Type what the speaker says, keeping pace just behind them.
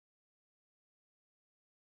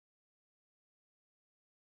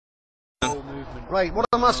Right, what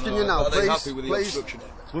I'm asking you now, Are they please, happy with the obstruction?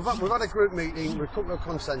 we've had a group meeting, we've come to a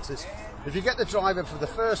consensus. If you get the driver for the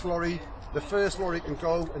first lorry can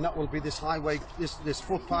go, and that will be this highway, this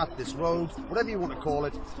footpath, this road, whatever you want to call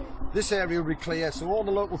it. This area will be clear, so all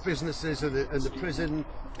the local businesses and the prison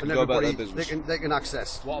and everybody, they can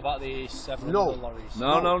access. What about the 7 other lorries?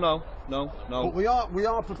 No. But we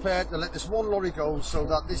are prepared to let this one lorry go so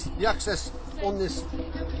that the access on this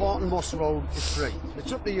Barton Moss Road is free.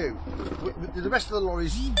 It's up to you. The rest of the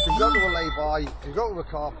lorries can go to a lay-by, can go to a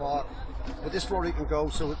car park, but this lorry can go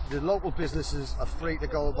so the local businesses are free to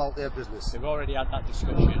go about their business. We've already had that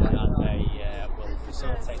discussion and they will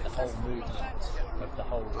facilitate the whole movement of the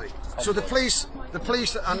whole. Right. So the police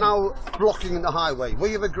are now blocking the highway.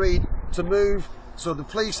 We have agreed to move, so the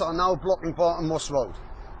police are now blocking Barton Moss Road.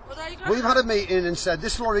 We've had a meeting and said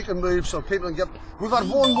this lorry can move so people can get. We've had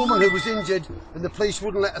one woman who was injured and the police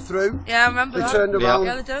wouldn't let her through. Yeah, I remember they that. Turned around.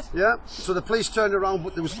 Yeah, they did. Yeah, so the police turned around,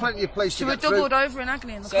 but there was plenty of place to get through. She was doubled over in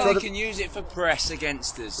agony in the car. So they can use it for press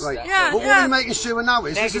against us. Right. Yeah, but what we're making sure now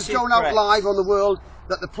is Negative this is going out press. live on the world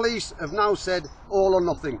that the police have now said all or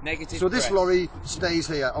nothing. Negative so this press. lorry stays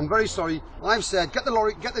here. I'm very sorry. I've said get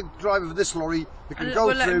the driver of this lorry. They can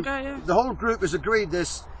go through. The whole group has agreed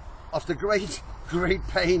this after great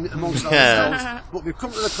pain amongst ourselves. But we've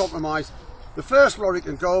come to the compromise. The first lorry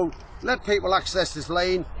can go. Let people access this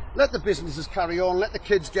lane. Let the businesses carry on. Let the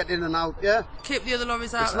kids get in and out. Yeah. Keep the other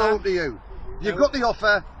lorries out. It's now up to you. You've got the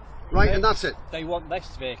offer. Right, and that's it. They want this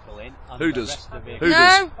vehicle in. And Who the does? rest of the Who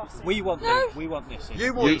vehicle. does? We want this in.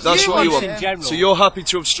 You want That's what you want. In general. So you're happy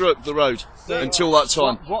to obstruct the road until that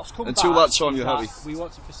time. What's come Until back that time, is you're that happy. We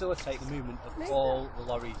want to facilitate the movement of all the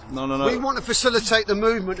lorries. No. We want to facilitate the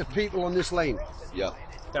movement of people on this lane. Yeah.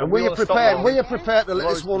 And we are prepared to let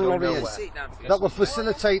this one lorry in. That will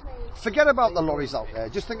facilitate. Forget about the lorries out there.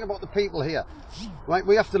 Just think about the people here. Right?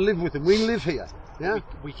 We have to live with them. We live here. Yeah.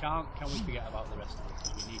 We can't. Can we forget about the rest of it?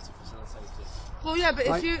 Because we need to facilitate it. Well, yeah, but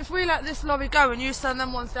if we let this lorry go and you send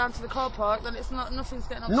them ones down to the car park, then nothing's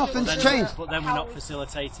getting obstructed. Nothing's changed. But then we're not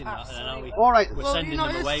facilitating that, and then are we? All right. We're Well, sending you're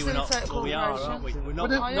not them away. here to We're not. facilitate Well, we are, aren't we? We're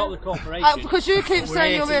not the corporation. Because you keep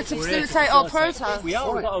saying you're here to facilitate our protest. We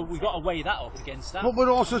are. We've got to weigh that up against that. But we're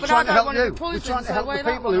also But trying to I don't help want to you. be We're poisoned, trying to so help weigh the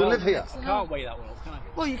that people one who up. live here. I can't weigh that one up, can I?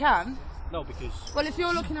 Well, you can. No, because Well, if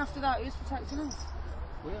you're looking after that, who's protecting us?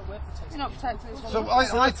 we're protecting. You're not protecting us.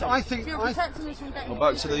 So I think If you're protecting us from getting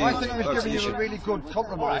Back to the. I think we've back to given the you a issue. really good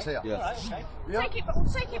compromise here. Yeah. We'll take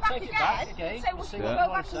it back again. We'll So see we'll what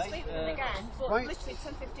go back they and say. speak to them again. But Right. literally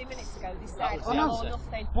 10-15 minutes ago, they That said was all the or answer.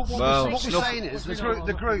 nothing. But Well, what we're it's saying is the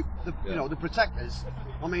group, the protectors.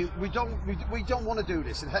 I mean, we don't want to do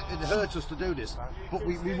this. It hurts us to do this, but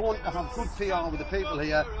we want to have good PR with the people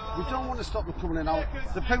here. We don't want to stop them coming in and out.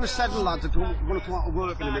 The Power 7 lads are going to come out of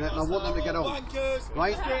work in a minute, and I want them to get home.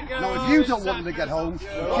 Right? Now, if you don't want them to get home, keep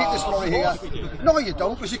this lorry here. No, you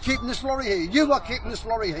don't, because you're keeping this lorry here. You are keeping this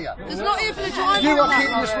lorry here. It's not even the driver. You are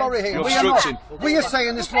keeping this lorry here. You're We are not. obstructing. We are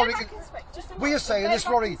saying this lorry. We are saying this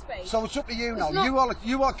lorry. So it's up to you now.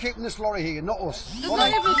 You are keeping this lorry here, not us. There's All not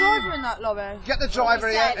right? even a driver in that lorry. Get the driver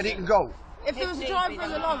here, and he can go. If there was a driver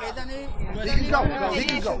in the lorry, then He can go. He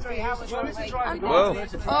can go. Well.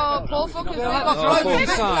 Oh, poor fuckers.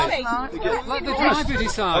 Let the driver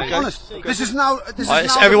decide. Honest. This is now.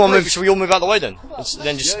 Everyone move. Should we all move out the way then?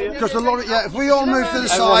 Then just Because the lorry. Yeah. If we all move to the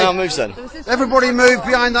everyone now side, moves then. everybody move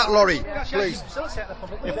behind that lorry, please.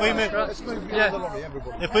 If we move, Let's move behind the lorry,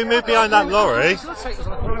 everybody. if we move behind that lorry,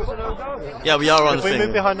 Yeah, we are on if the we move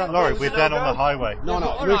thing. behind that lorry, we're then on the highway. No,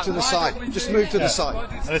 move to the side. Just move to the side.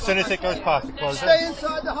 And as soon as it goes past, it closes. Stay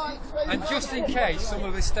inside the height. And just in case, some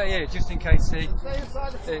of us stay here, just in case it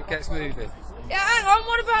gets moving. Yeah, hang on,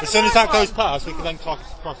 what about As soon as that goes past, we can then cross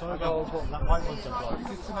over. That white one's in block.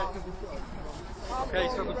 Okay,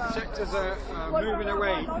 so the protectors are moving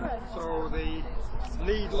away, so the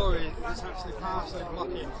lead lorry that's actually partially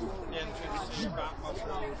blocking the entrance to Barton Moss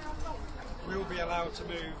Road will be allowed to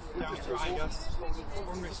move down to Eiger,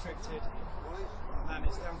 unrestricted, and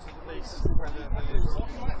it's down to the police whether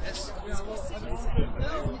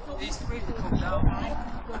these three can come down.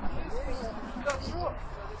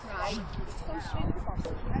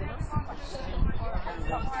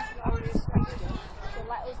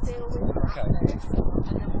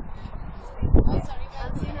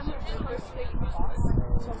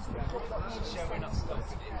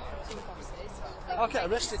 I'll get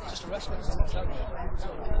arrested. Just arrest me. 'Cause I'm not telling you.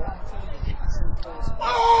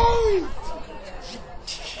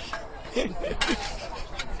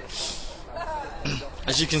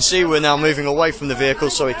 As you can see, we're now moving away from the vehicle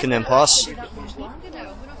so it can then pass.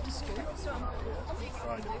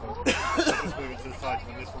 Just moving to the side,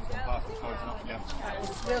 and then this one's gone past, it's closing up again.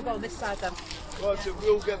 We'll go this side then. Right, so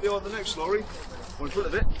we'll get behind the next lorry, or in front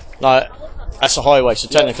of it. No, that's a highway, so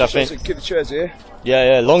technically I think. So get the chairs here. Yeah,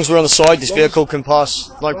 as long as we're on the side, this vehicle can pass,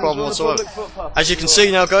 no problem whatsoever. As you can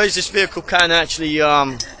see now, guys, this vehicle can actually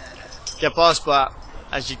get past, but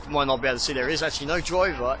as you might not be able to see, there is actually no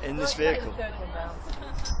driver in this vehicle.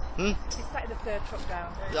 He's taking the third truck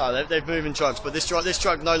down. No, they're moving trucks, but this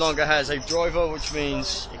truck no longer has a driver, which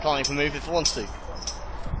means it can't even move if it wants to.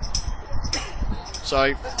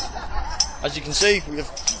 So, as you can see,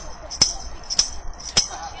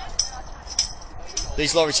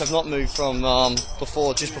 these lorries have not moved from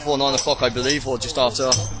just before 9 o'clock, I believe, or just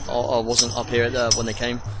after. I wasn't up here when they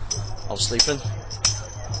came. I was sleeping.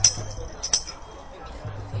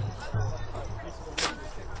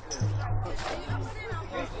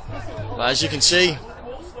 But as you can see,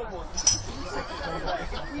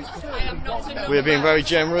 we are being very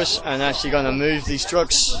generous and actually going to move these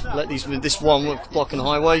trucks. Let this one blocking the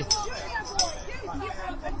highway.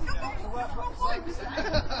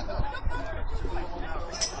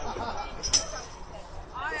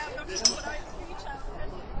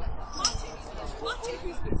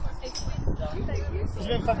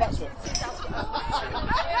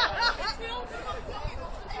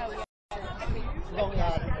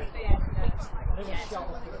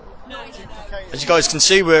 As you guys can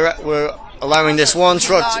see, we're allowing this one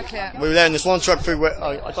truck. We're letting this one truck through.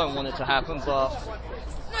 I don't want it to happen, but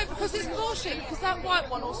No, because it's bullshit. Because that white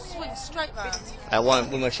one will swing straight round. I won't.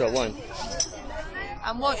 We'll make sure it won't.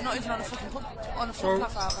 And white, you're not even on a fucking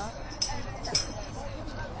footpath out there.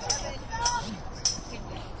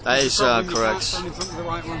 That is correct. Stand in front of the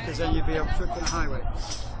white one, because then you'd be obstructing the highway.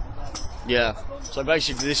 Yeah. So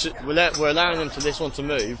basically, we're allowing them to this one to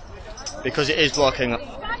move because it is blocking.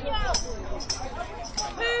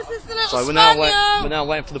 So we're now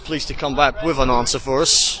waiting for the police to come back with an answer for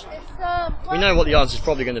us. We know what the answer is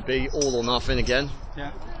probably going to be, all or nothing again.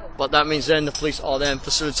 Yeah. But that means then the police are then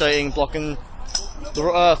facilitating blocking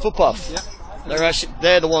the footpath. Yeah.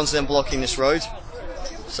 They're the ones then blocking this road,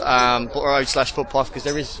 road/footpath, because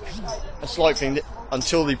there is a slight thing that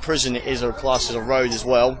until the prison it is a class as a road as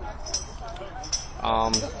well.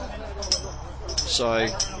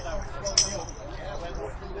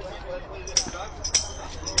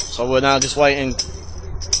 So we're now just waiting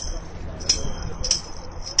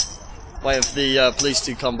for the police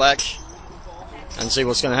to come back and see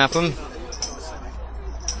what's going to happen.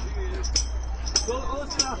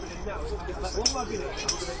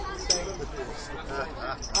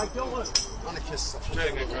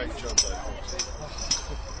 Doing a great job, though.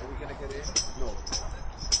 Are we going to get in? No.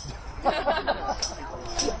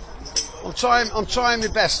 I'm trying my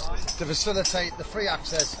best to facilitate the free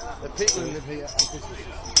access that people who live here and businesses.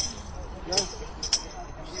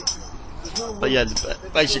 But yeah,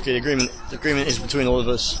 basically the agreement is between all of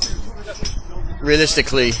us.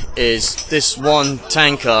 Realistically, is this one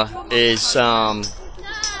tanker is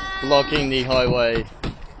blocking the highway.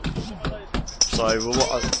 So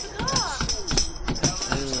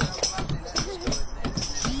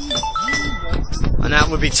and that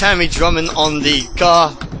would be Tammy drumming on the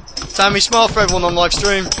car. Tammy, smile for everyone on live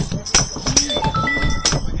stream.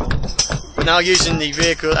 We're now using the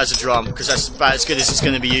vehicle as a drum because that's about as good as it's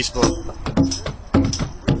going to be used for.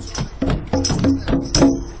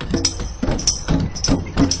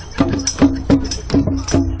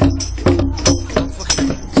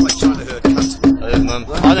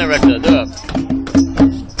 I don't reckon it'll do it.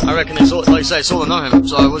 I reckon it's all, like you say, it's all or nothing,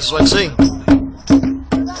 so we'll just wait and see.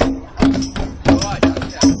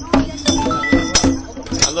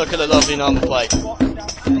 And look at the lovely number plate.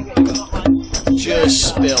 Just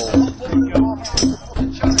spilled.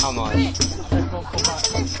 How nice.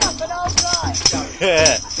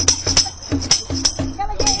 Yeah.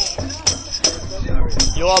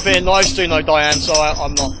 You are being nice to no Diane, so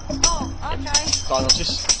I'm not. Oh, okay.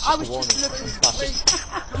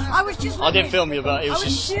 I didn't film you, but it was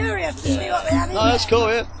just curious to see what they had in no, that's cool,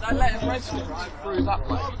 yeah. Don't let them residents drive through that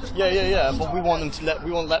way. Yeah, but we want to let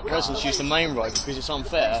residents use the main road because it's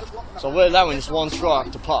unfair. So we're allowing this one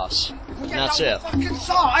truck to pass, and that's it. Come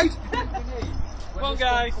on,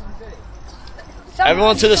 guys.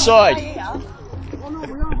 Everyone to the side.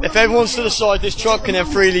 If everyone's to the side, this truck can then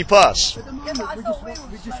freely pass.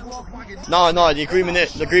 No, the agreement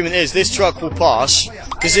is this truck will pass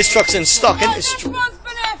because this truck's then stuck in this. Come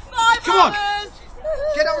on!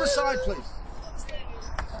 Get on the side, please.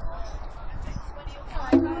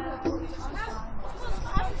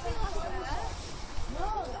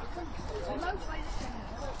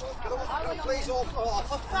 Please, oh,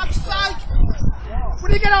 for fuck's sake!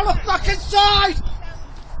 Will you get on the fucking side?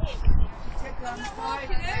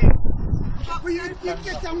 You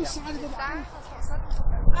get down the side of the van.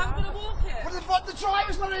 I'm gonna walk it. But the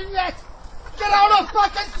driver's not in yet. Get out of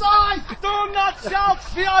back inside. Do not shout!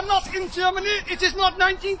 We are not in Germany. It is not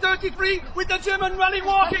 1933 with the German rally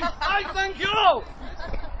walking. I thank you.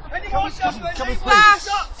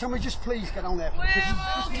 Can we just please get on there? We're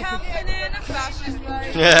all camping in a fascist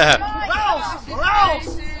regime. Yeah. Fascist regime.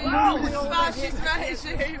 Right, we're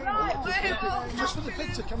all Just for the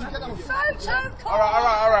picture, can we get on? All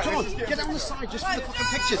right. Come on, get down the side just for the fucking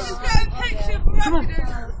pictures. Get a picture for Come on,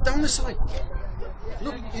 evidence. down the side.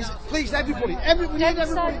 Look, please, everybody down the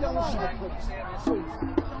side.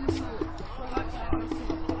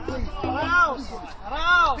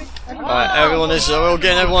 Alright, everyone is, we're all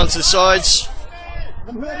getting everyone to the sides.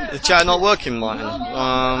 The chat not working, Martin.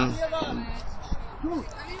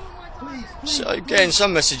 So getting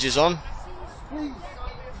some messages on.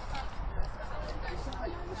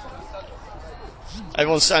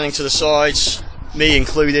 Everyone's standing to the sides, me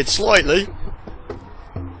included, slightly.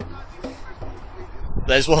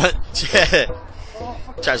 There's one. Yeah.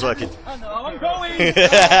 Chat's working. I'm going.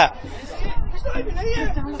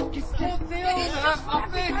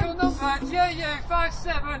 Vehicle number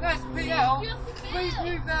JU57SPL. Please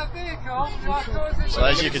move that vehicle. So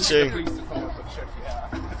as you can see,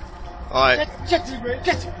 alright.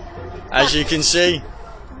 As you can see,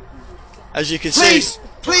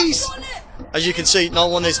 Please. as you can see, no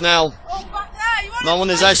one is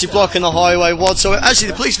actually blocking the highway whatsoever. Actually,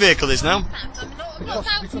 the police vehicle is now. We had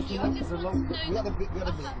a meeting.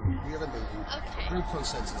 Group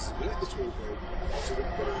consensus.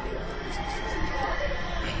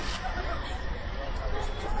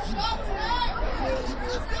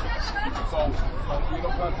 So, you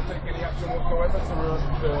don't plan to take any action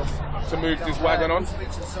whatsoever to move this wagon on?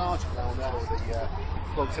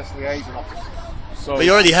 So, But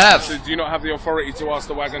you already have. So do you not have the authority to ask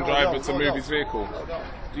the wagon driver to move his vehicle?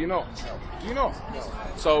 Do you not?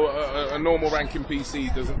 So a normal ranking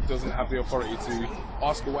PC doesn't have the authority to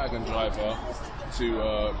ask a wagon driver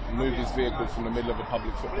to move his vehicle from the middle of a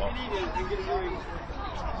public footpath.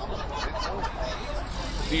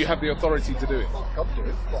 Do you have the authority to do it?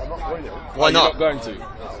 Why not? You're not going to.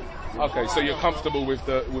 Okay, so you're comfortable with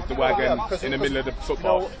the wagon in the middle of the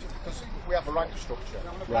footpath? Because we have a rank structure.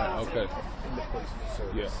 Right. Okay. In the police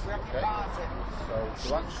service. Yeah. Okay. So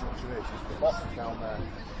the rank structure is the boss is down there.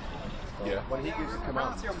 So Yeah. when he gives the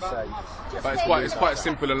command to say, But it's quite a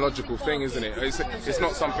simple and logical thing, isn't it? It's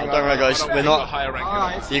not something. Don't worry, guys. We're not. Higher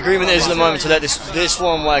ranking. The agreement is at the moment to let this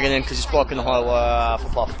one wagon in because it's blocking the highway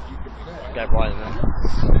footpath. Get right in there.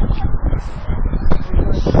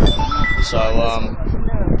 So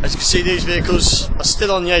as you can see, these vehicles are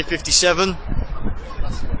still on the A57,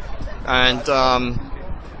 and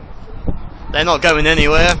they're not going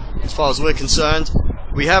anywhere as far as we're concerned.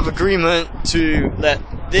 We have agreement to let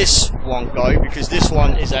this one go because this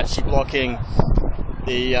one is actually blocking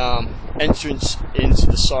the entrance into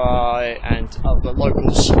the site and the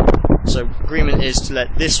locals. So agreement is to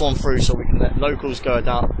let this one through so we can let locals go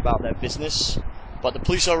about their business. But the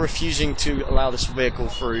police are refusing to allow this vehicle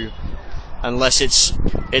through unless it's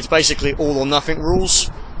basically all or nothing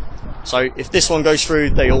rules. So if this one goes through,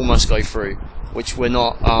 they all must go through, which we're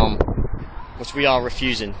not, which we are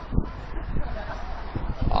refusing.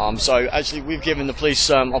 So actually, we've given the police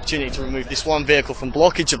opportunity to remove this one vehicle from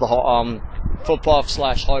blockage of the footpath /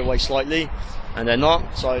 highway slightly, and they're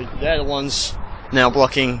not. So they're the ones now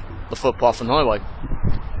blocking the footpath and highway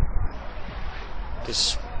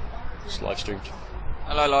because it's live streamed.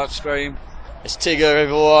 Hello, live stream. It's Tigger,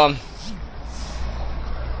 everyone.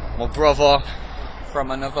 My brother.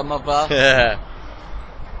 From another mother. Yeah.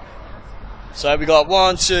 So we got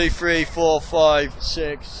 1, 2, 3, 4, 5,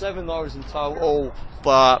 6, 7 lorries in total,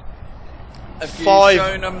 but Have you 5.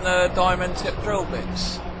 shown them the diamond tip drill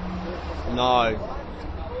bits? No.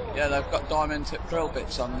 Yeah, they've got diamond tip drill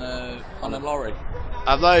bits on a lorry.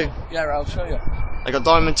 Have they? Yeah, I'll show you. They got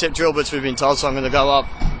diamond tip drill bits, we've been told, so I'm going to go up.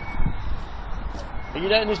 Are you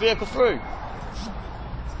letting this vehicle through?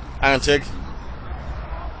 Hang on, Tig.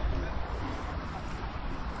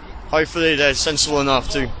 Hopefully they're sensible enough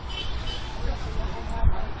to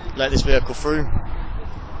let this vehicle through.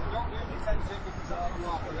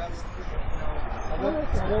 I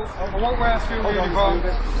won't wear a field uniform.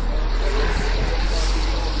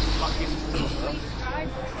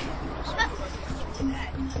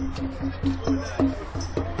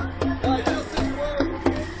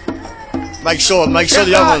 Make sure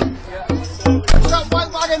the other one. That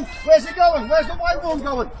white wagon, where's it going? Where's the white one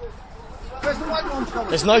going? Where's the white one going?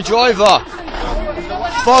 There's no driver.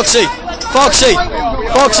 Foxy,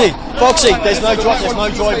 there's no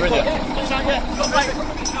driver in there.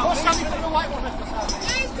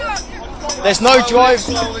 There's no drive.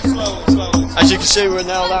 Slowly, slowly, slowly. As you can see, we're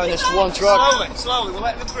now allowing this one truck. Slowly, slowly. We're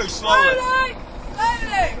letting them through. Slowly.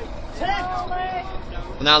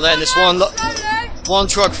 We're now letting this one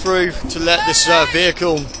truck through to let this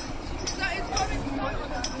vehicle.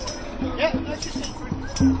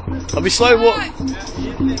 I'll be slow walk.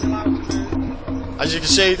 As you can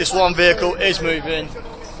see, this one vehicle is moving.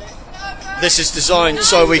 This is designed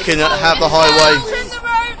so we can have the highway.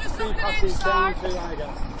 It's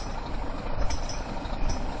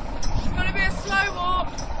going to be a slow walk.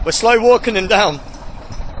 We're slow walking him down.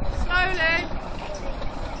 Slowly.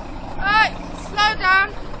 Right, slow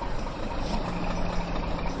down.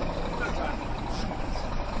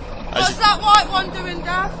 What's that white one doing,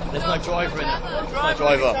 Dad? There's no driver in it. There's no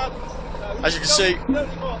driver. As you can see. Should we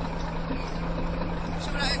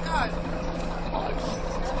let it go?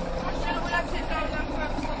 Should we let it go then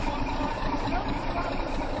first?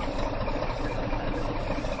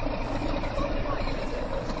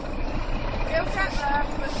 He'll get there,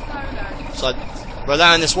 but slowly. So we're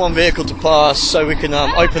allowing this one vehicle to pass so we can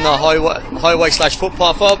open our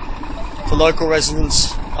highway/footpath up for local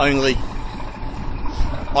residents only.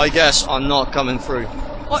 I guess I'm not coming through.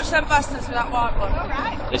 Watch them bastards with that white one.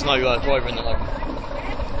 There's no driver in it though.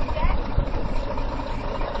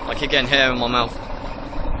 I keep getting hair in my mouth.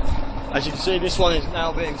 As you can see, this one is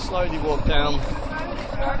now being slowly walked down.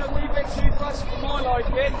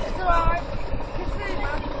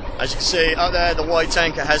 As you can see, up there the white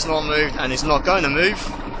tanker has not moved and is not going to move.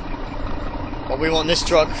 But we want this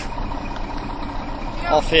truck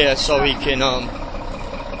off here so we can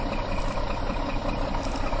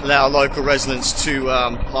allow local residents to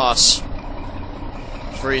pass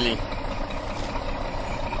freely.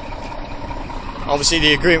 Obviously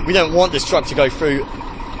the agreement, we don't want this truck to go through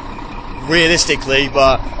realistically,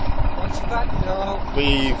 but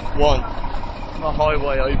we want the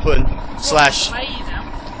highway open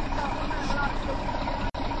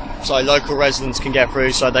so local residents can get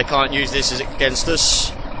through, so they can't use this as against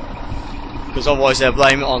us, because otherwise they'll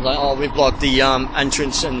blame it on like, oh, we blocked the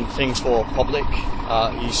entrance and things for public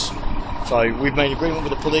use. So we've made agreement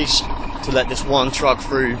with the police to let this one truck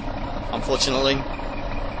through. Unfortunately,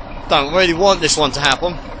 don't really want this one to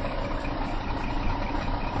happen,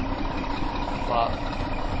 but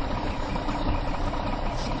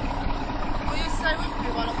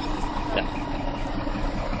yeah.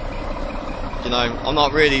 You know, I'm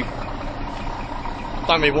not really,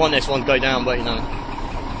 don't really want this one to go down, but you know,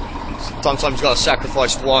 sometimes you've got to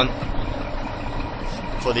sacrifice one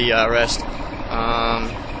for the rest.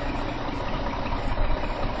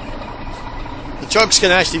 The trucks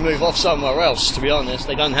can actually move off somewhere else, to be honest.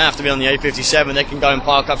 They don't have to be on the A57, they can go and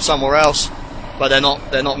park up somewhere else, but they're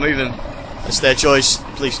not moving. It's their choice.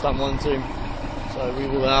 The police don't want to. So we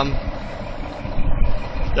will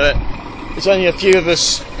do it. There's only a few of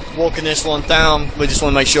us walking this one down. We just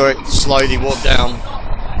want to make sure it slowly walk down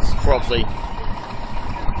properly.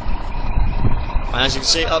 And as you can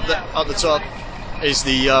see, up the top is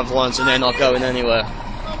the other ones, and they're not going anywhere.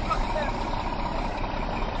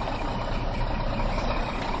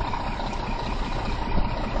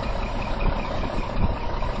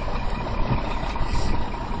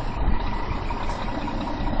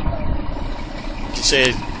 You can see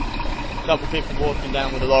a couple of people walking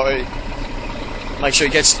down with a lorry. Make sure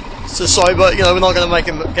he gets to the side, but you know, we're not going to make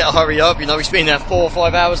him get a hurry up. You know, he's been there 4 or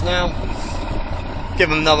 5 hours now. Give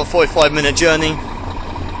him another 45-minute journey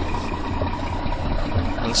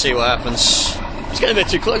and see what happens. He's getting a bit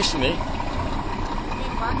too close to me.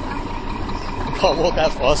 I can't walk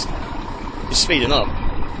that fast. He's speeding up.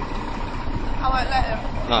 I won't let him.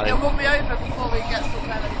 No. It will be over before we get to the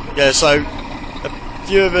Yeah, so a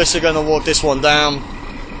few of us are going to walk this one down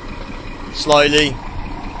slowly,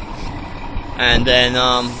 and then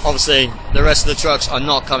obviously the rest of the trucks are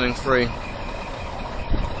not coming through.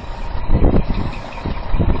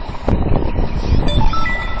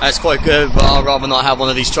 That's quite good, but I'd rather not have one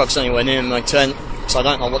of these trucks anywhere near my tent, because I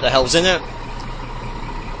don't know what the hell's in it.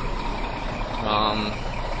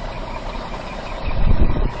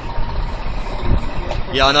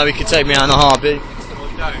 Yeah, I know he could take me out in a heartbeat.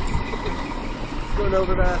 Going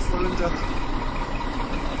over there, Cylinder.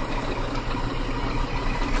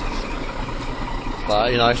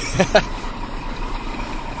 But, you know.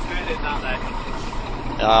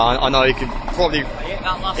 Yeah, I know he could probably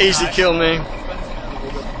easily kill me.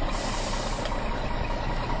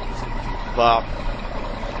 But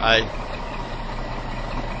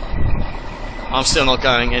I'm still not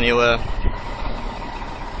going anywhere.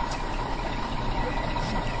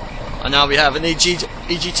 And now we have an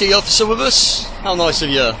EGT officer with us. How nice of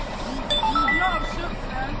you.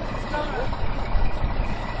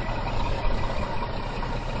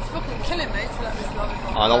 fucking killing me to let this lorry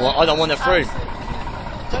go. I don't want it through.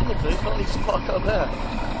 Technically, can't you just park up there?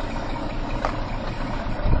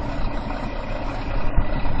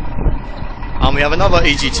 And we have another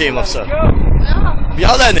EG team officer. Yeah. We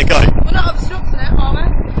are letting it go. We're not obstructing it, are we?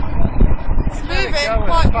 It's moving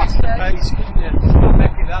quite quickly.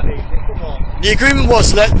 The agreement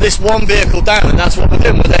was to let this one vehicle down, and that's what we're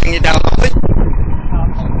doing. We're letting it down, aren't we?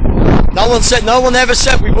 No one ever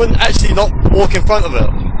said we wouldn't actually not walk in front of it.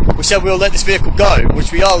 We said we'll let this vehicle go,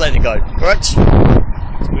 which we are letting it go, correct?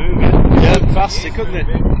 It's moving. Yeah, faster, couldn't it?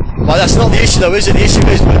 Well, that's not the issue though, is it? The issue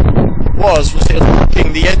is was it was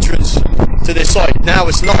blocking the entrance to this site. Now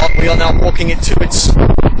it's not. We are now walking it to its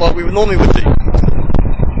what we normally would do.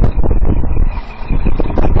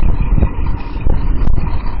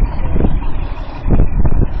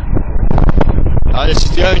 This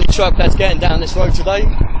is the only truck that's getting down this road today.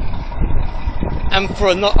 And for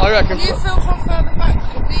a not, I reckon. Can you film from further back?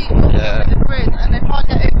 Because Yeah. the grid and they can't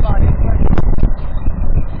get in by it.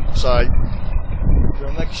 So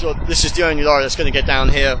we'll make sure this is the only lorry that's going to get down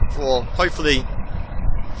here for hopefully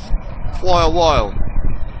quite a while.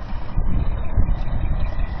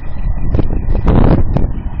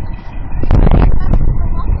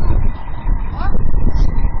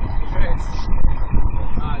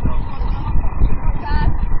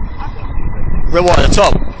 We're what, at the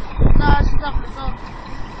top? No, she's up the top.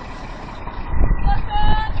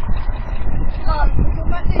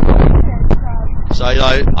 So, you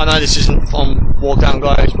know, I know this isn't from walk down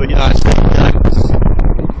guys, but you know,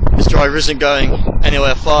 this driver isn't going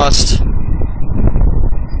anywhere fast. And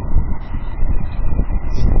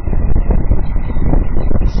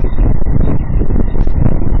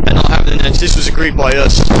not having an edge. This was agreed by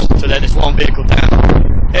us to let this one vehicle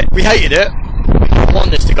down. We hated it. We didn't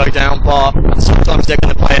want this to go down, but sometimes they're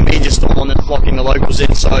going to play a media storm on and blocking the locals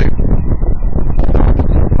in, so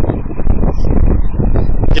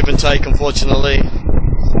give and take, unfortunately.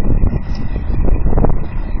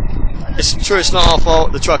 It's true, it's not our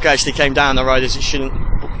fault. The truck actually came down the road as it shouldn't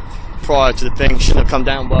prior to the thing, shouldn't have come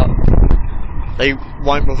down, but they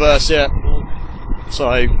won't reverse it.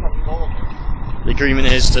 So the agreement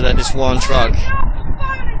is to let this one truck.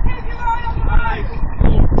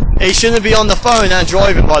 He shouldn't be on the phone and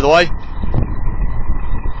driving, by the way.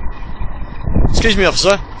 Excuse me,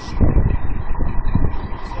 officer.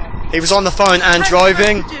 He was on the phone and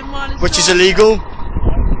driving, which is illegal.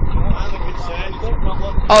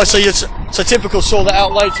 Oh, so you're so typical. Sort that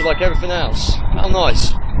out later, like everything else. How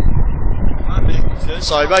nice.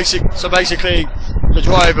 So basically, the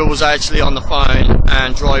driver was actually on the phone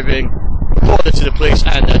and driving, reported to the police,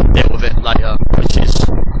 and then dealt with it later, which is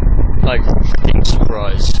like a freaking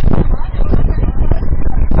surprise.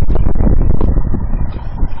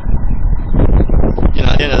 You know,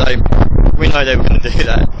 at the end of the day, we know they were going to do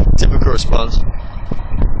that. Typical response.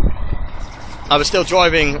 I was still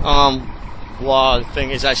driving while the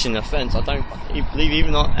thing is actually an offence. I don't believe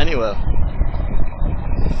even not anywhere.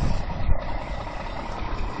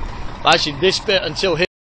 But actually, this bit until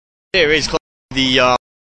here is the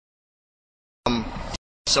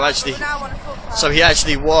so actually, so he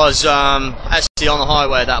actually was actually on the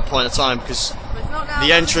highway at that point in time, because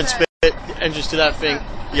the entrance bit, the entrance to that thing.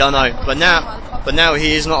 Yeah, I know. But now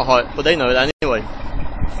he is not high. But they know that anyway.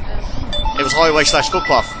 It was highway /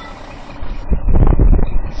 footpath.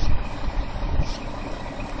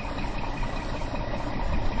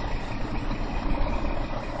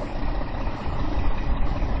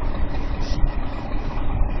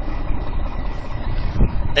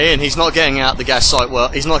 Ian, he's not getting out the gas site. Well,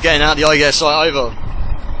 he's not getting out the iGas site either.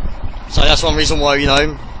 So that's one reason why, you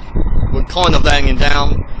know, we're kind of letting him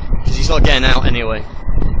down, because he's not getting out anyway.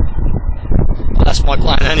 But that's my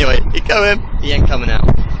plan anyway. He'd go in, he ain't coming out.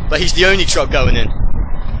 But he's the only truck going in,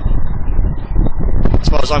 as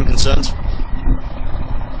far as I'm concerned.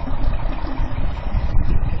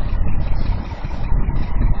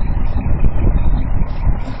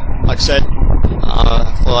 Like I said,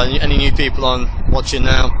 for any new people on watching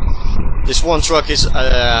now, this one truck is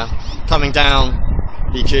coming down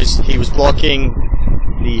because he was blocking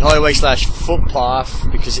the highway /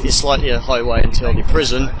 footpath, because it is slightly a highway until the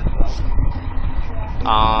prison.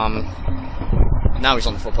 Now he's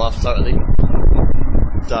on the footpath totally.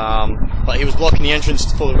 But he was blocking the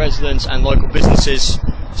entrance for the residents and local businesses,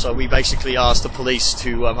 so we basically asked the police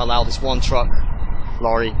to allow this one truck,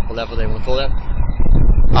 lorry, whatever they want to call it,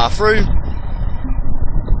 through.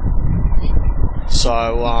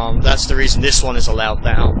 So that's the reason this one is allowed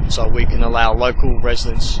down, so we can allow local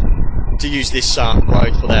residents to use this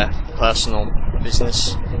road for their personal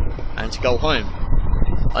business and to go home.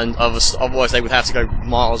 and otherwise they would have to go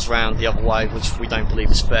miles round the other way, which we don't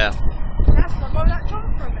believe is fair. That's not what that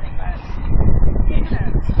John for a minute ago.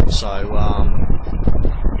 So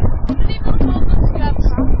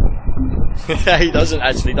he doesn't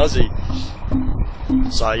actually, does he?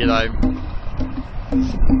 So, you know,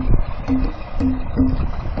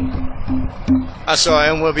 that's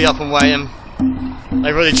alright, and we'll be up and waiting.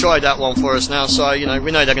 They really tried that one for us now, so, you know,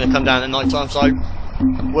 we know they're going to come down at night time, so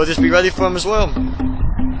we'll just be ready for them as well.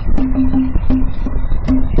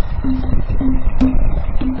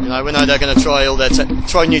 You know, we know they're going to try all their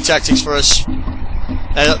try new tactics for us.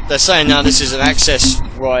 They're saying now this is an access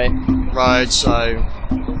road, so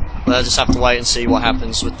we'll just have to wait and see what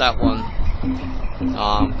happens with that one.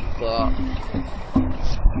 But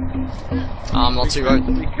I'm not too worried.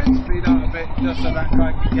 We can speed up a bit just so that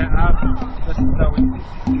guy can get out, just so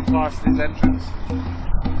we pass his entrance.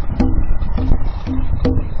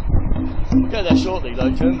 We'll get there shortly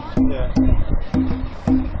though, Tim. Yeah.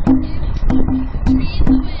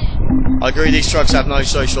 I agree, these trucks have no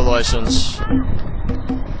social license.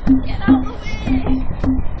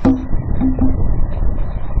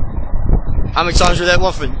 How many times were there,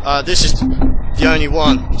 Watford? This is the only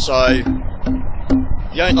one, so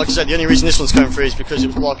like I said, the only reason this one's going through is because it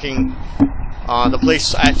was blocking. The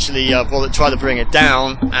police actually tried to bring it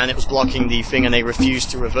down, and it was blocking the thing, and they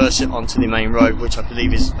refused to reverse it onto the main road, which I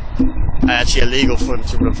believe is actually illegal for them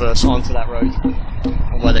to reverse onto that road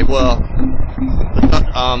where they were. But,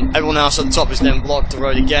 everyone else at the top has then blocked the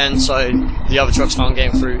road again, so the other trucks aren't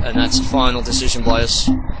getting through, and that's a final decision by us.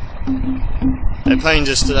 They're paying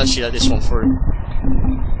us to actually let this one through.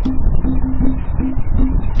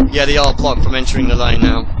 Yeah, they are blocked from entering the lane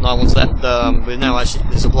now. No one's let. Now actually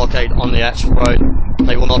there's a blockade on the actual road.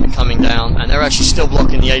 They will not be coming down, and they're actually still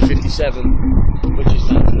blocking the A57, which is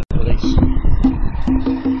down to the police.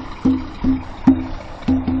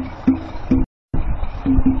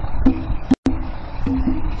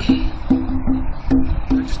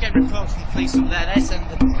 I'm just getting reports from the police up there. They're saying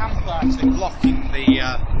the camper actually blocking the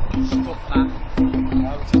footpath.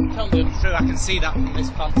 Tell them through. I can see that from this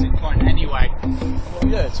vantage point anyway. Well,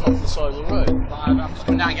 yeah, it's off the side of the road. But I'm just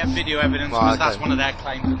going down and get video evidence because that's one of their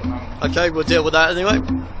claims at the moment. Okay, we'll deal with that anyway.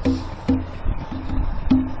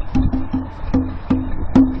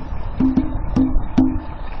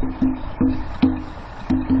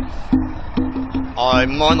 I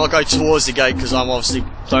might not go towards the gate because I obviously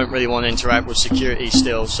don't really want to interact with security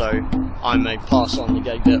still, so I may pass on the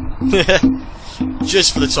gate bit.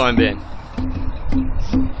 Just for the time being.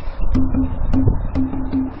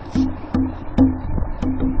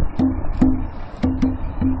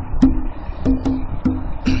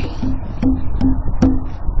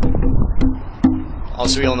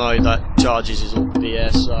 Obviously we all know that charges is all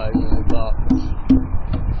BS, so, but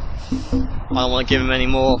I don't want to give him any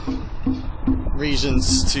more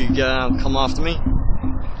reasons to come after me.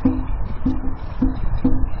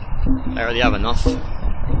 They already have enough.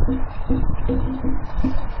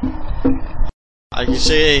 As you can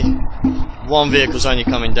see, one vehicle's only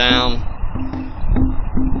coming down.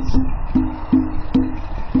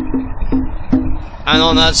 And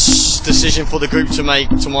on that decision for the group to make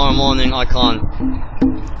tomorrow morning, I can't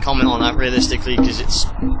comment on that realistically because it's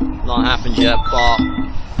not happened yet, but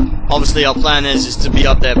obviously our plan is to be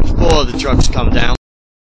up there before the trucks come down.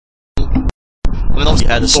 I mean, obviously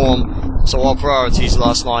we had a storm, so our priorities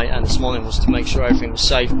last night and this morning was to make sure everything was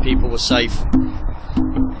safe, people were safe,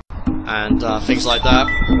 and things like that.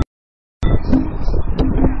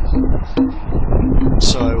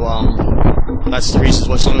 So that's the reasons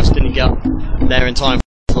why some of us didn't get there in time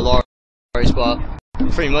for the lorries, but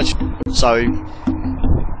pretty much so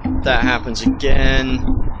that happens again,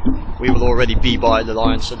 we will already be by the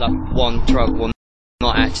line, so that one truck will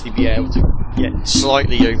not actually be able to get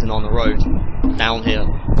slightly open on the road down here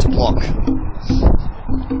to block.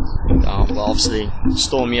 But obviously, the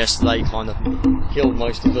storm yesterday kind of killed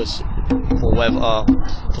most of us for weather,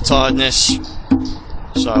 for tiredness.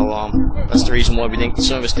 So that's the reason why we didn't.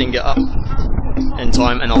 Some of us didn't get up in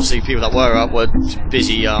time, and obviously people that were up were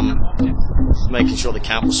busy making sure the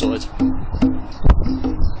camp was sorted.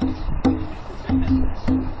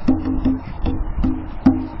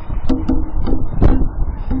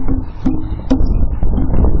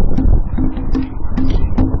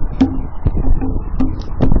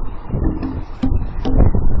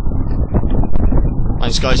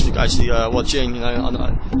 Thanks guys for actually watching. You know,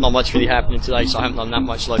 not much really happening today, so I haven't done that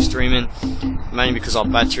much live streaming, mainly because our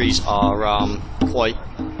batteries are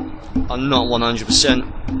not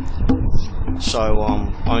 100%, so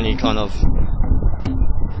only kind of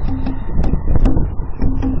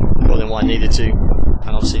got in what I needed to, and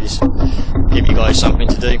obviously just give you guys guys something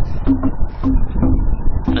to do.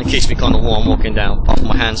 And it keeps me kind of warm walking down, apart from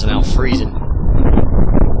my hands are now freezing.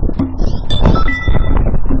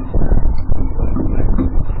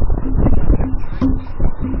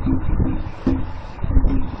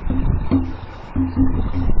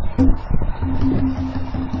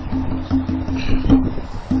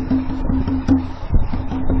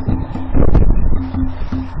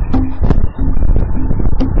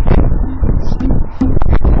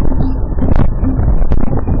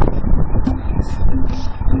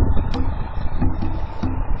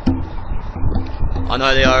 I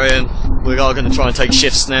know they are in. We are going to try and take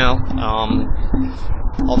shifts now.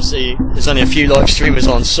 Obviously, there's only a few live streamers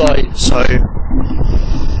on site, so,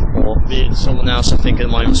 or be it someone else I think at the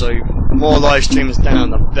moment. So more live streamers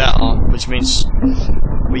down, the better, which means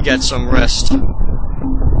we get some rest.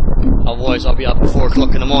 Otherwise, I'll be up at 4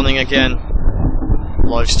 o'clock in the morning again,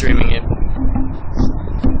 live streaming it.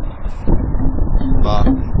 But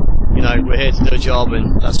you know, we're here to do a job,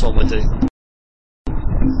 and that's what we do.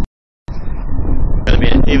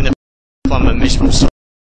 Even if I'm a miserable sod,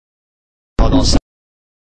 I'll still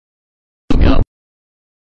get up.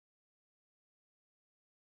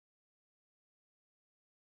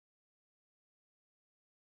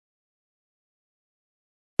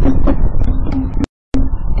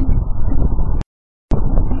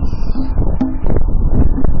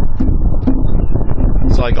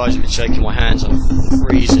 Sorry guys, I've been shaking my hands, I'm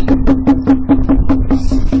freezing.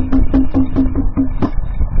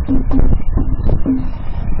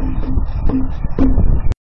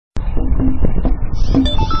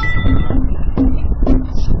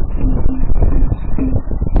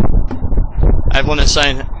 Everyone is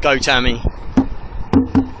saying, go Tammy.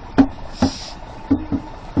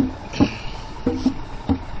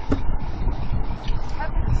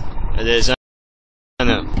 It is, isn't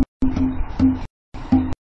it?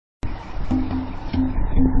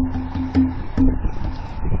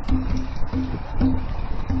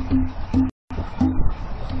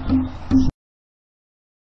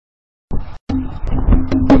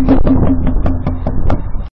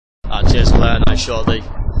 Cheers, Claire, nice shot, Lee.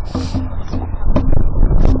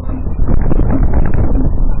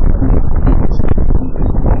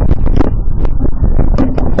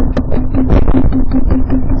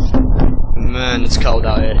 Man, it's cold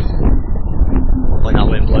out here when that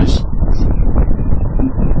wind blows.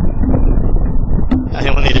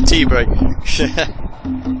 Anyone need a tea break?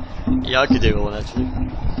 Yeah, I could do one actually.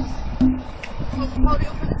 Hold it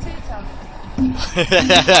up with the tea towel.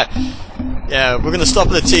 Yeah, we're gonna stop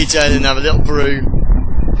at the tea tent and have a little brew,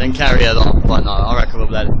 then carry it on. But no, I reckon we'll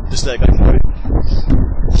just let it go through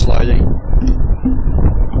slowly.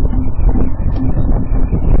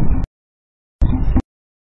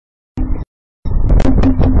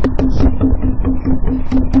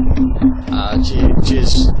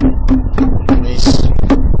 Cheers. Nice.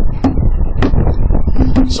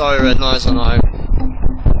 Sorry, Red Nice, I know.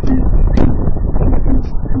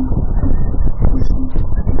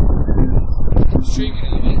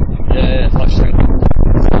 Streaming, yeah, live streaming.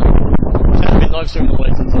 I've been live streaming all the way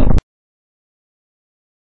to the top.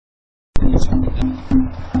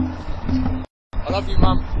 I love you,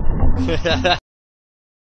 Mum.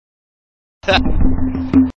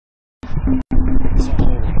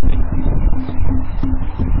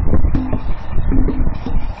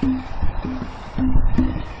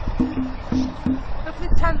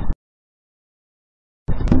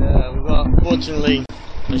 Yeah, we've got, unfortunately,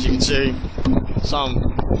 as you can see, some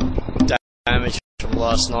damage from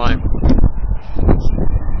last night.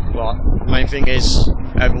 But the main thing is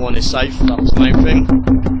everyone is safe. That was the main thing.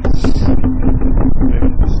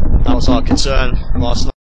 That was our concern last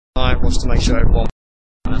night, was to make sure everyone,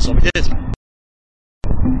 and that's what we did.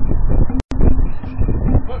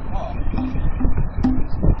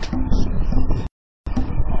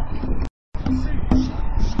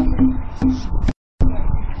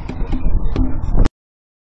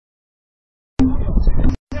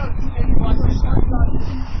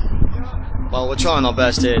 Well, we're trying our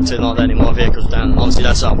best here to not let any more vehicles down. Obviously,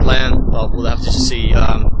 that's our plan, but we'll have to see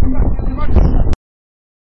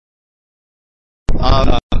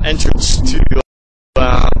entrance to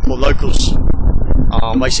for locals.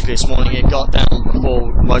 Basically, this morning it got down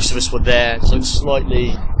before most of us were there, so it's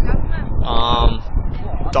slightly on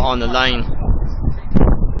the lane.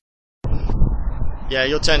 Yeah,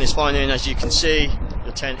 your tent is fine in, as you can see.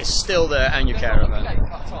 Your tent is still there and your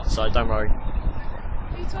caravan, so don't worry. Who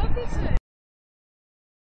are you talking to?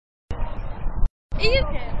 Ian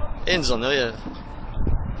here? Ian's on there, yeah.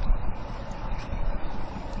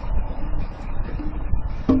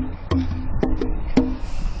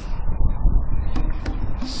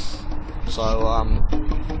 So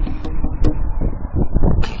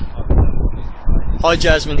hi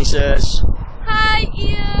Jasmine, he says. Hi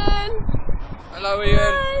Ian. Hello Ian.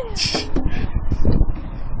 Hi.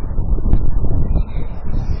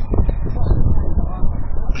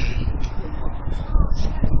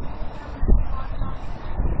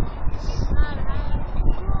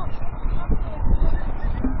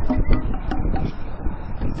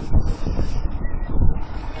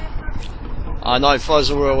 I know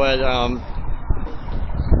Faisal were aware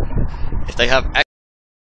if they have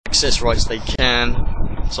access rights they can.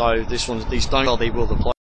 So these don't they will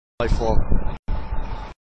apply for.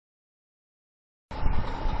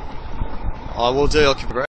 I will do, I'll keep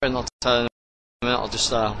it and I'll tell them I'll just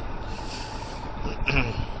yeah.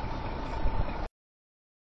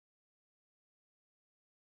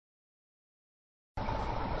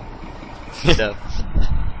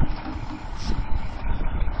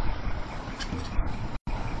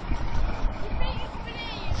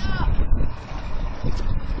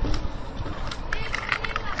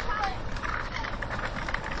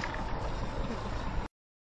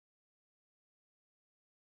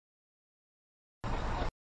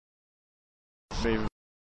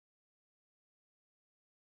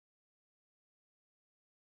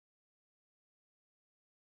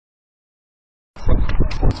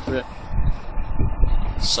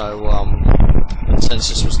 So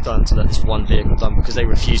consensus was done to let this one vehicle done because they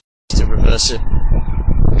refused to reverse it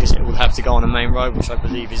because it would have to go on the main road, which I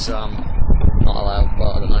believe is not allowed,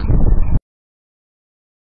 but I don't know.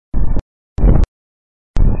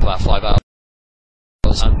 About 5 hours,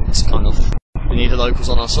 and it's kind of, we need the locals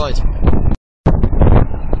on our side.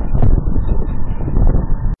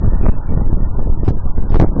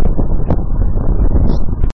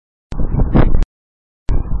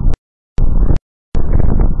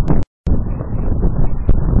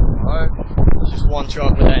 Just one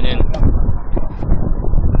truck with that in.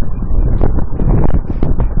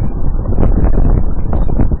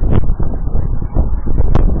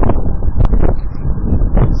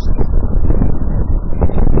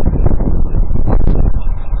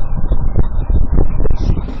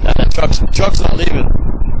 Truck's not leaving.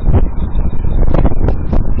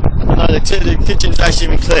 No, the kitchen's actually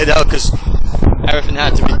been cleared out because everything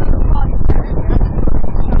had to be.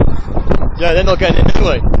 Yeah, they're not getting in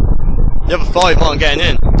anyway. The other 5 aren't getting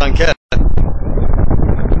in, don't care.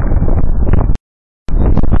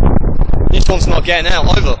 This one's not getting out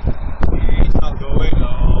either. He's not going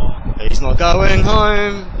home. He's not going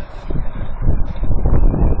home.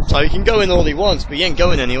 So he can go in all he wants, but he ain't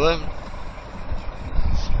going anywhere.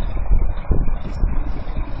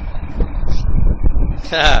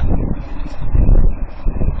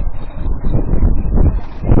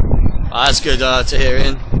 That's good to hear,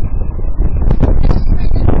 Ian.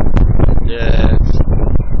 Yeah.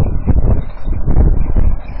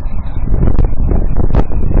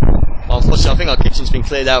 Well, unfortunately, I think our kitchen's been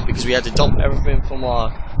cleared out because we had to dump everything from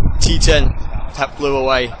our T10 that blew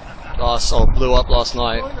up last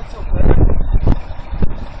night.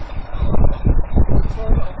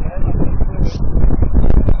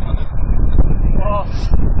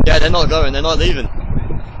 Yeah, they're not going, they're not leaving.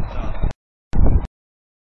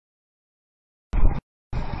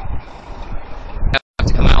 Have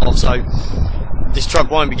to come out of, so this truck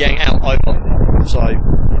won't be getting out either. So,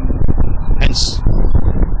 hence,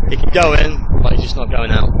 it can go in, but it's just not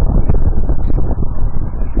going out.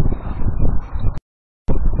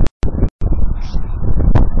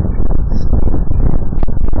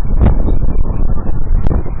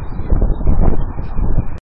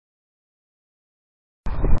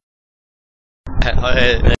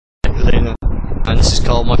 And this is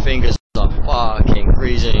cold, my fingers are fucking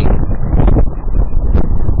freezing.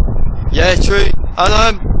 Yeah, true. I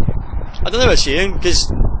don't know actually,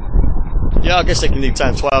 because yeah, I guess they can leave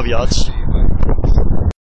town 12 yards.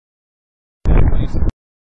 But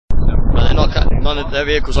they're not, none of their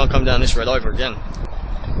vehicles aren't coming down this road over again.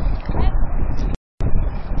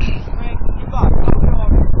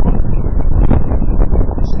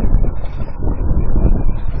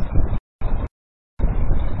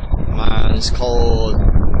 Man, it's cold.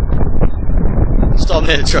 Stop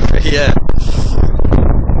near the truck, yeah.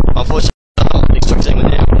 Unfortunately, these trucks ain't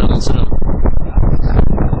going to hear them, isn't it?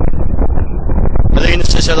 Alina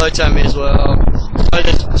says hello to me as well.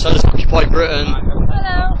 So does Occupy Britain.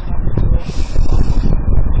 Hello.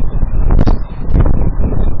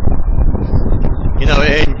 You know,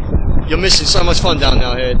 you're missing so much fun down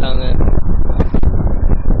there.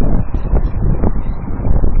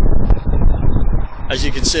 As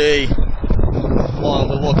you can see, while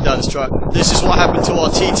we're walking down this track, this is what happened to our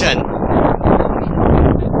T10.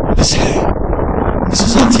 This is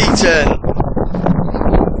our T10.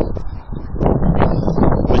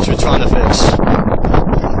 fix.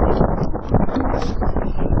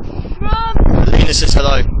 Lena says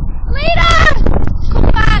hello. Lena!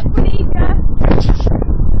 Come back, we need you.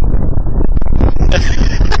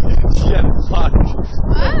 Yeah, fuck.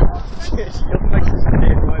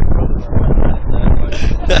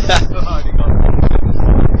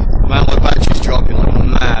 Man, my battery's dropping like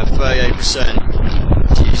mad,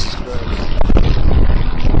 38%. Jesus Christ.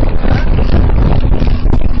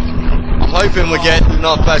 I'm hoping we get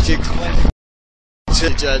enough battery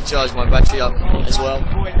to charge my battery up as well.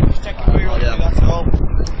 Yeah.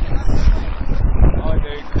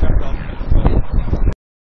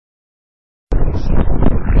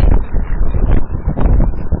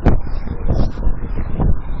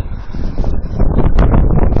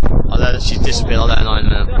 She's disappeared, I'll let her know in a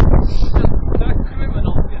minute. That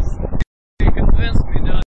criminal you convinced me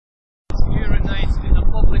that urinating in a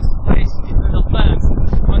public place is an offense.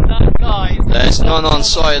 When that guy There's none on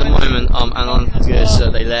site at the moment, and on because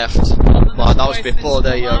they left. But that was before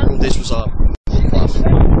they called this was up.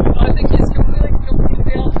 I think he's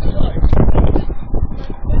completely off the line.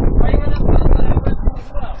 Are you gonna put that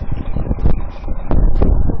as well?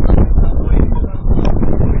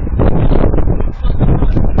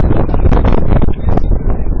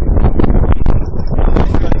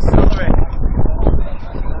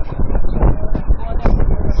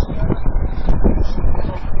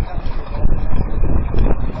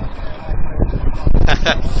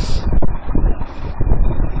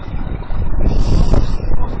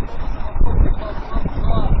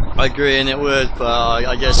 I agree, and it would, but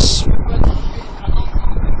I guess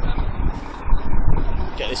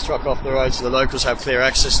get this truck off the road so the locals have clear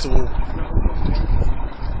access to all.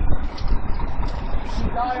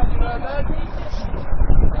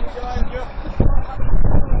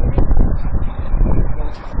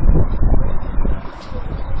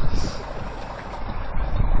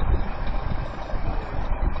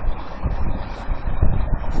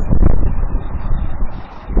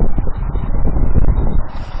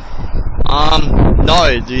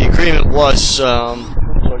 No, the agreement was the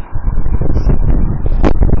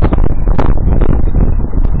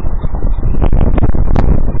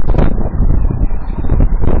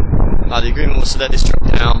agreement was to let this truck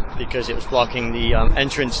down because it was blocking the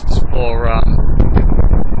entrance for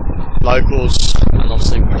locals, and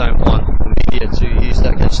obviously we don't want the media to use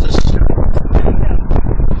that against us. It's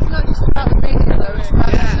not just about the media though, it's about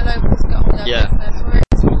having the locals get on their business. We're here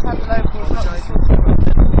to have the locals, not just talk about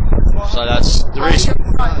business. So that's the reason.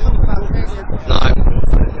 No.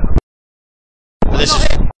 But this is.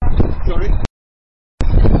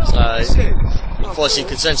 So, unfortunately,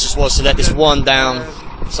 consensus was to let this one down.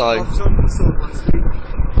 So,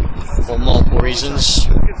 for multiple reasons,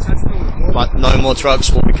 but no more trucks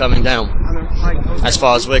will be coming down, as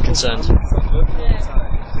far as we're concerned.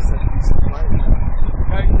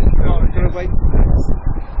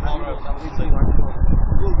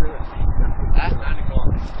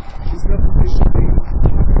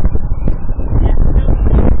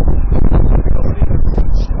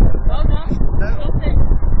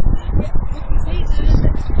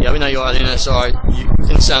 Yeah, we know you're right, Lena, it's alright. You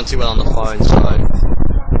didn't sound too well on the phone, so I'm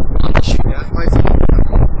not sure.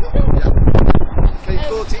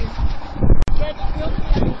 K14.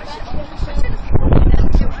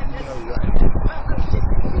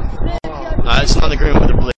 It's not an agreement with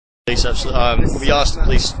the police. We asked the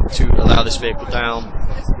police to allow this vehicle down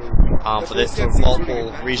for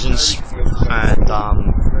multiple reasons, and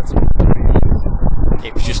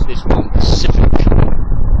it was just this one specific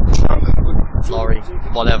truck, lorry,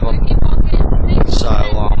 whatever. So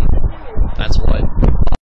that's why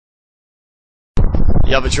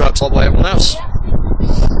the other trucks block by everyone else,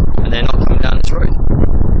 and they're not coming down this road.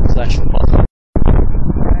 It's actually possible.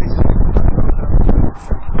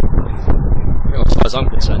 As far as I'm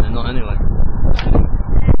concerned, they're not anyway.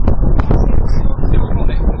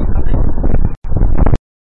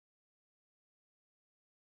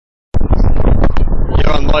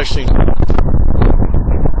 You're on live stream.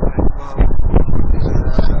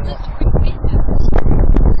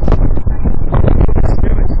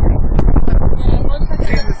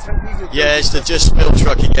 Yeah, it's the Just Built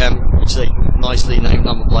truck again, which they nicely named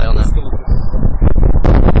number plate on it.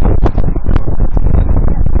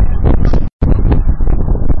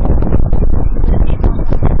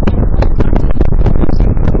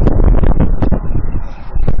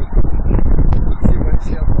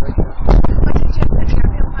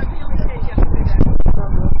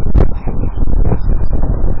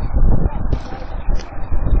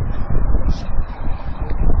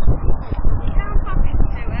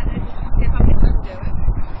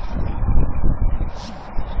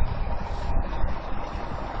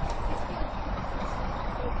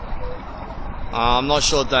 I'm not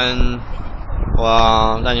sure Daniel,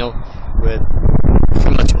 with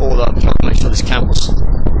pretty much all up trying to make sure this camp was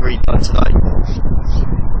redone today.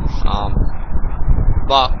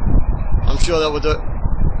 But I'm sure that will do it.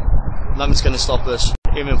 Nothing's going to stop us,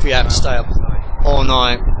 even if we have to stay up all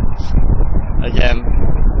night. Again,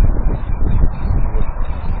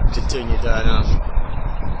 continue doing that.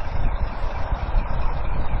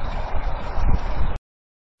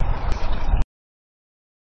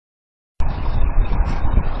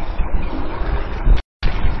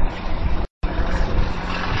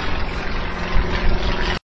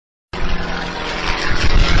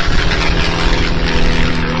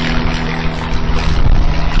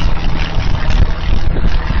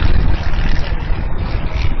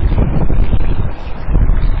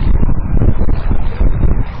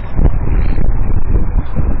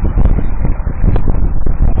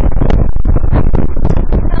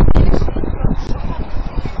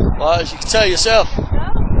 Well, as you can tell yourself,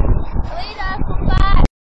 Alina, come back.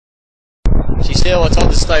 she's here. I told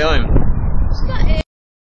her to stay home. She's not here.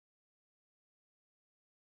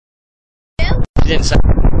 She didn't say.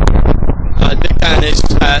 Big Dan is.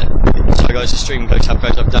 Sorry guys, the stream goes up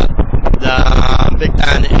down. The Big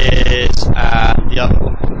Dan is the up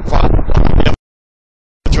front. The up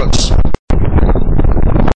trucks.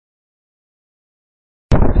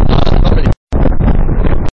 Not really.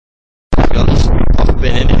 To be honest, I've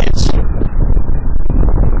been in it.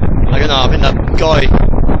 I don't know. I've been that guy.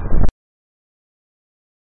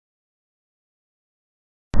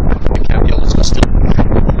 Can't be honest, still.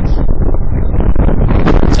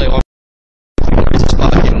 Tell you what, this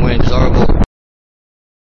fucking wind is horrible.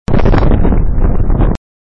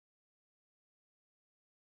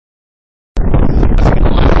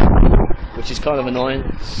 Which is kind of annoying.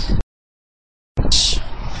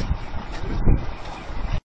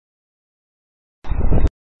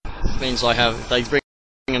 Means I have, they bring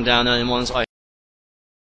them down early ones, I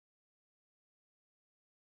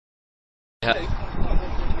have.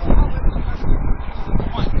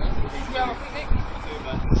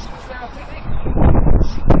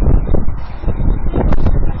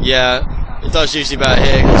 Yeah, it does usually about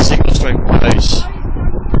here, the signal strength goes.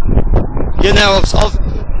 Yeah, now,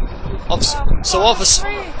 so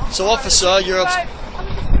officer, you're up.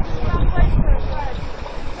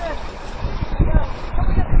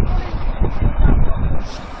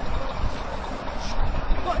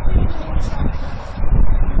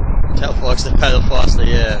 Tell folks to pedal faster,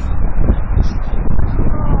 yeah.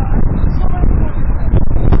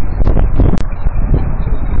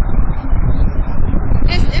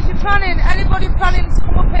 If you're planning, anybody planning to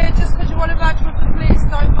come up here just because you want to badge with the police,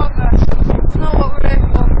 don't bother. It's not what we're here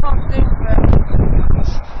for, we can't do with it.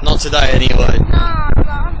 Not today anyway. No,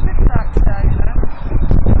 I'm sick of that today, you know.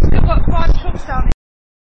 We've got 5 trucks down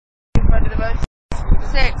here in front of us.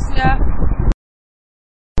 6, yeah.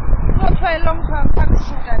 We've got to play a long-term practice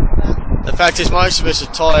all day for them. The fact is, most of us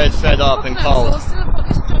are tired, fed up, and cold.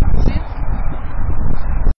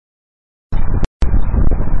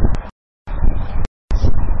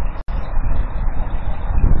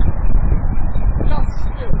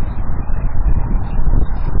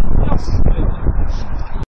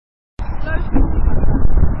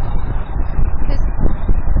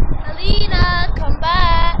 Alina, come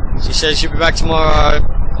back. She says she'll be back tomorrow.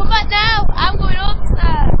 Come back now. I'm going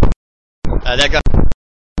upstairs. There you go.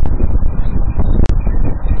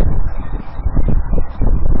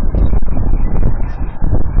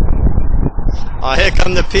 Here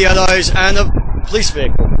come the PLOs and the police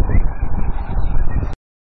vehicle.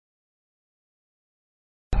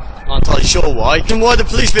 Not entirely sure why. And why the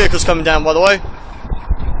police vehicle's coming down, by the way?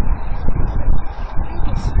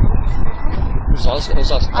 No, I'm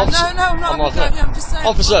just saying.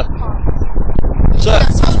 Officer! Sir! I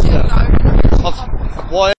told you, no.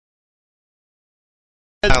 Why?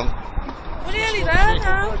 We're nearly there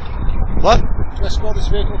now. What? To escort this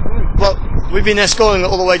vehicle through. Well, we've been escorting it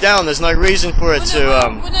all the way down. There's no reason for it to.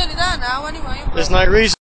 We're nearly there now, anyway. There's no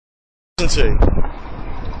reason to. There's no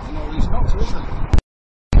reason not to, is there?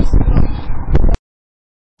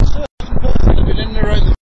 Have you didn't narrate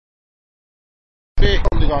the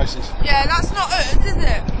vehicle devices? Yeah, that's not us, is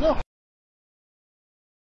it? No.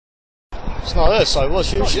 It's not us, so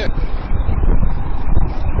what's yours? Yeah.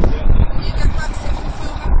 You get back to the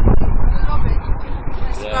lobby.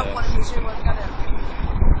 Let's grab one of the 2 and get it.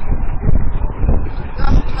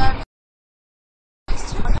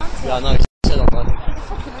 Yeah, I know. Said on that.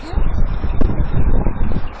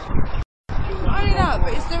 Not only that, but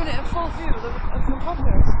he's doing it in full view of the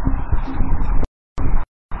populace.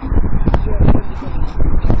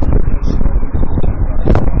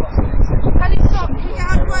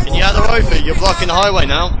 Can you out the road, You're blocking. blocking the highway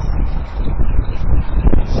now.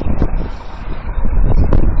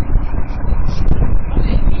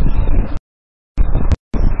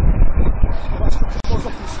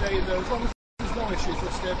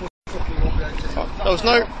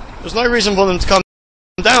 There's no reason for them to come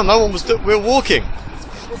down. No one was. We were walking.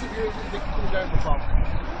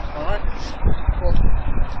 Alright? But the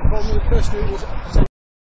problem with the first route was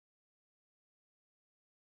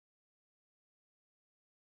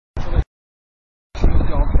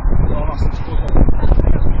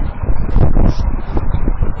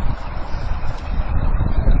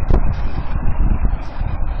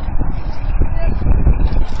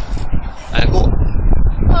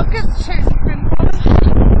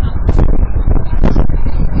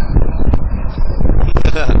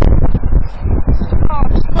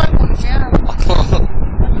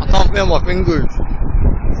I can't feel my fingers.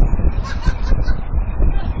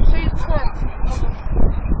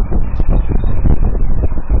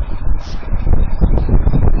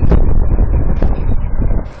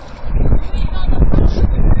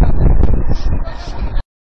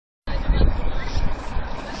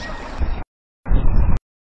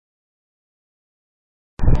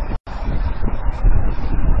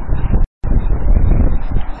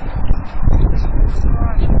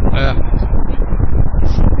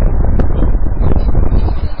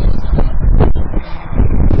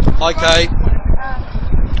 Hi Kate.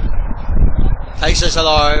 Kate says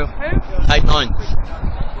hello. Who? Kate 9.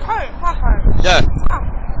 Yeah.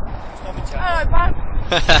 Hello, bud.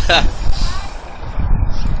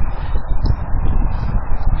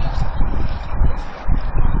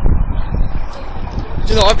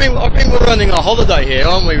 Do you know, I think we're running a holiday here,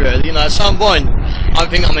 aren't we really? You know, at some point I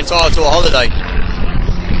think I'm entitled to a holiday.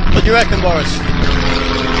 What do you reckon, Boris?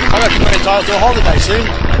 I reckon we're entitled to a holiday soon.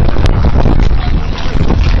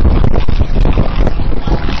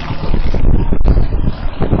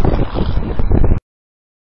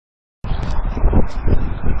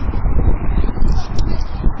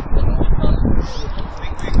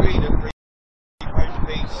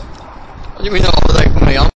 What do you mean a holiday for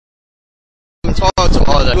me? I'm entitled to a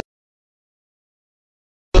holiday.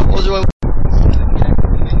 What do I...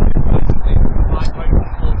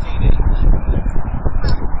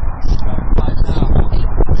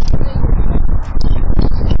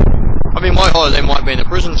 I mean, my holiday might be in a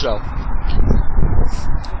prison cell.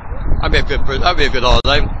 That'd be a good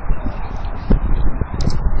holiday.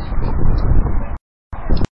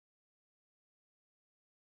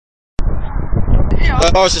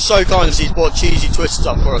 Boris is so kind as he's bought cheesy twist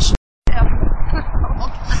stuff for us.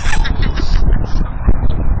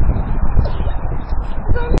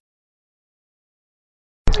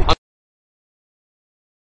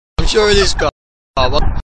 I'm sure it is,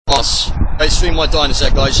 boss. Hey, stream might die in a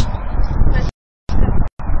sec, guys.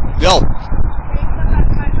 Yo.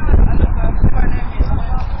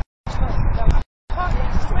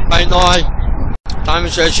 Hey, Nye.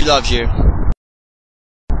 Diamond says she loves you.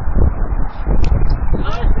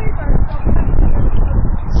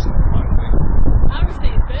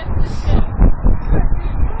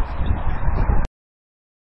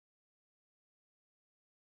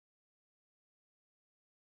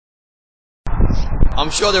 I'm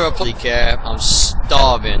sure there are plenty care. I'm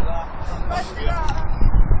starving.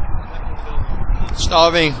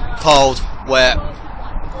 Starving, cold, wet,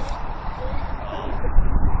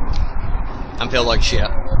 and feel like shit. It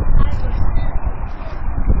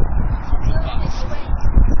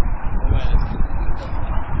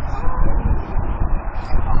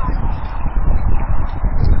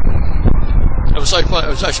was so fun. It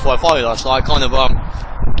was actually quite funny last night. I kind of went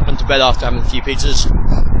to bed after having a few pizzas,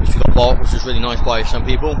 which we got bought, which was really nice by some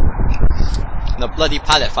people. And a bloody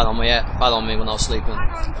pallet fell on me when I was sleeping.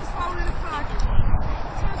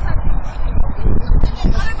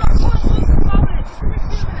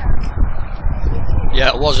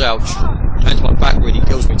 Yeah, it was ouch. Hence my back really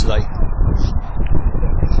kills me today.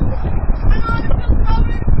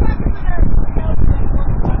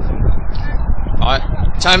 Alright,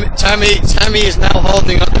 Tammy is now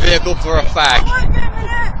holding up the vehicle for a fag.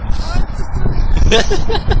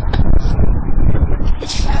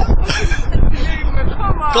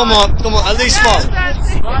 Come on, at least smile.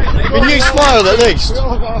 Can you smile at least?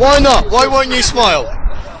 Why not? Why won't you smile?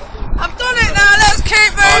 I've done it now, let's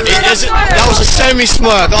keep moving. That was a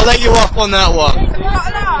semi-smirk, I'll let you off on that one.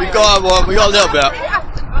 We got a little bit.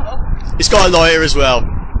 It's got a lighter as well.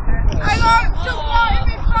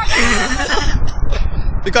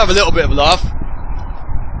 We got a little bit of a laugh.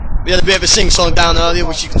 We had a bit of a sing-song down earlier,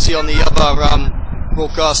 which you can see on the other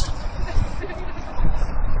broadcast.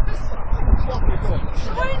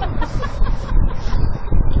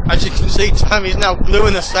 As you can see, Tammy's now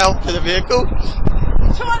gluing herself to the vehicle.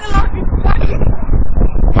 Trying to lock it back.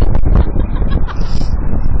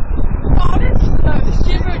 Oh, this is the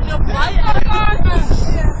shivering up right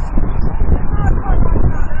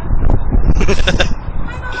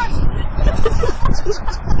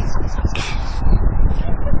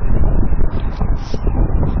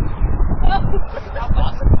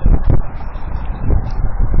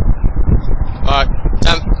Alright,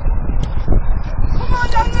 Tam. Come on,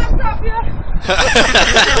 don't let up here.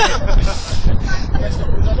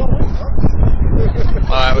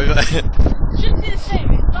 Alright, we've got. Shouldn't you say it?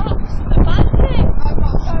 That's the bad thing.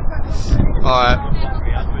 Alright.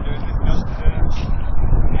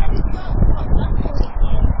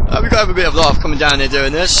 We've got to have a bit of laugh coming down here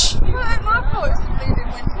doing this. My voice is bleeding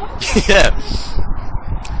winter. Yeah.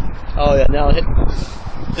 Oh yeah, now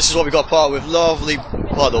this is what we got part with lovely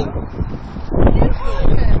Puddle.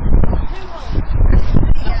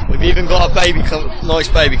 We've even got a baby, nice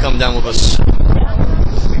baby coming down with us.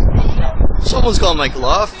 Someone's got to make a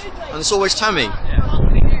laugh, and it's always Tammy.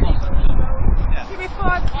 Give me 5.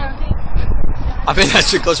 I think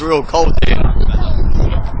that's because we're all cold here.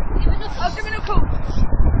 Oh, give me a call.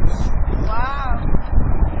 Wow.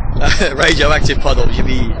 Radioactive Puddle, you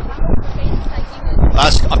be. I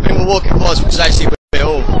think we're walking past because actually we're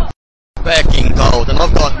all fucking cold, and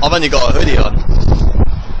I've only got a hoodie on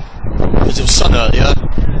because it was sun earlier,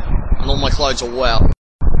 and all my clothes are wet.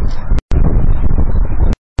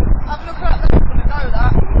 I'm looking at them, I know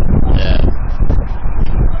that. Yeah.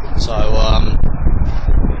 So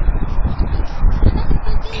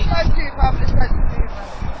Thank you for having this great stream.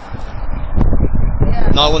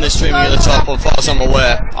 no one is streaming at the top, as far as I'm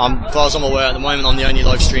aware. As far as I'm aware, at the moment I'm the only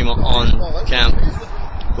live streamer on camp,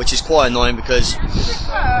 which is quite annoying because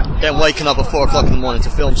then waking up at 4 o'clock in the morning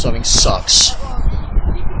to film something sucks.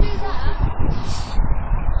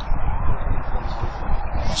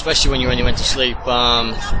 Especially when you only went to sleep.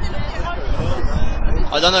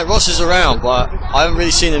 I don't know, Ross is around, but I haven't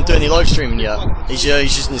really seen him do any live streaming yet. He's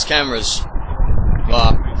using his cameras.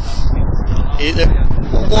 But either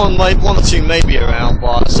one or two may be around,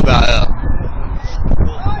 but that's about it.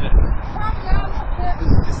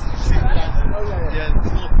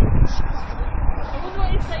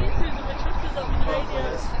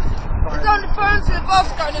 It's on the phone to the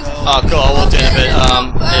boss going to... Oh cool, I will do in a bit.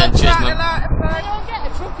 Yeah, cheers man. I don't get a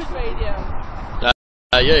trucker's radio.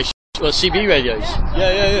 Yeah, well, CB radios.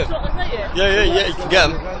 Yeah, you can get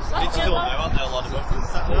them.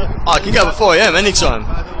 I can go before, yeah, anytime.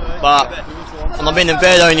 But when I've been in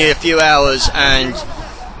bed only a few hours and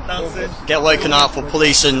get woken up for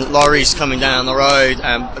police and lorries coming down the road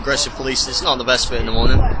and aggressive police, it's not the best fit in the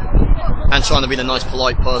morning. And trying to be the nice,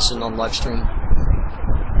 polite person on live stream.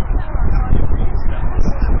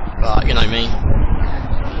 But you know me.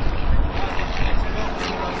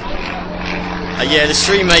 Yeah, the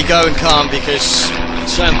stream may go and come because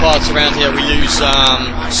certain parts around here we lose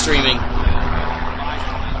streaming.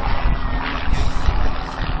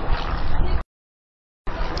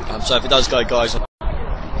 So if it does go, guys,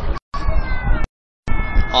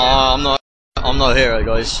 I'm not a hero,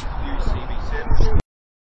 guys.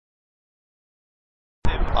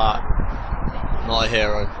 Not a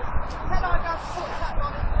hero.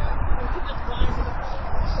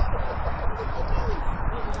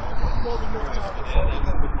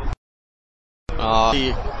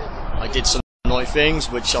 I did some naughty things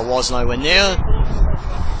which I was nowhere near.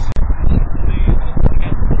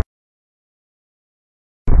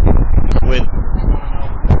 With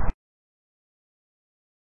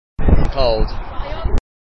cold.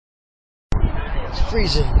 It's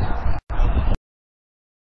freezing.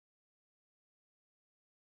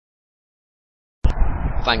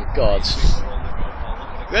 Thank God.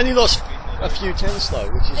 We only lost a few tens though,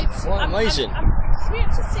 which is quite amazing. I'm sweet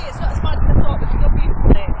to see it's not as bad as I thought, because obviously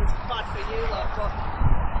it's bad for you lot, but...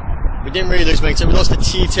 We didn't really lose many, so we lost a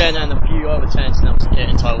T10 and a few other 10s, and that was it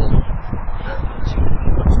in total.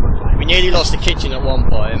 We nearly lost the kitchen at one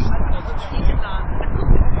point.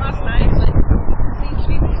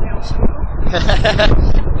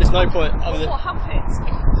 There's no point. What happens if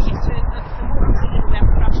the kitchen and the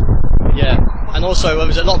crash? Yeah, and also there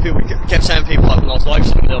was a lot of people kept saying people like when I was live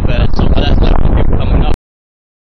streaming up there, so that's like people coming up.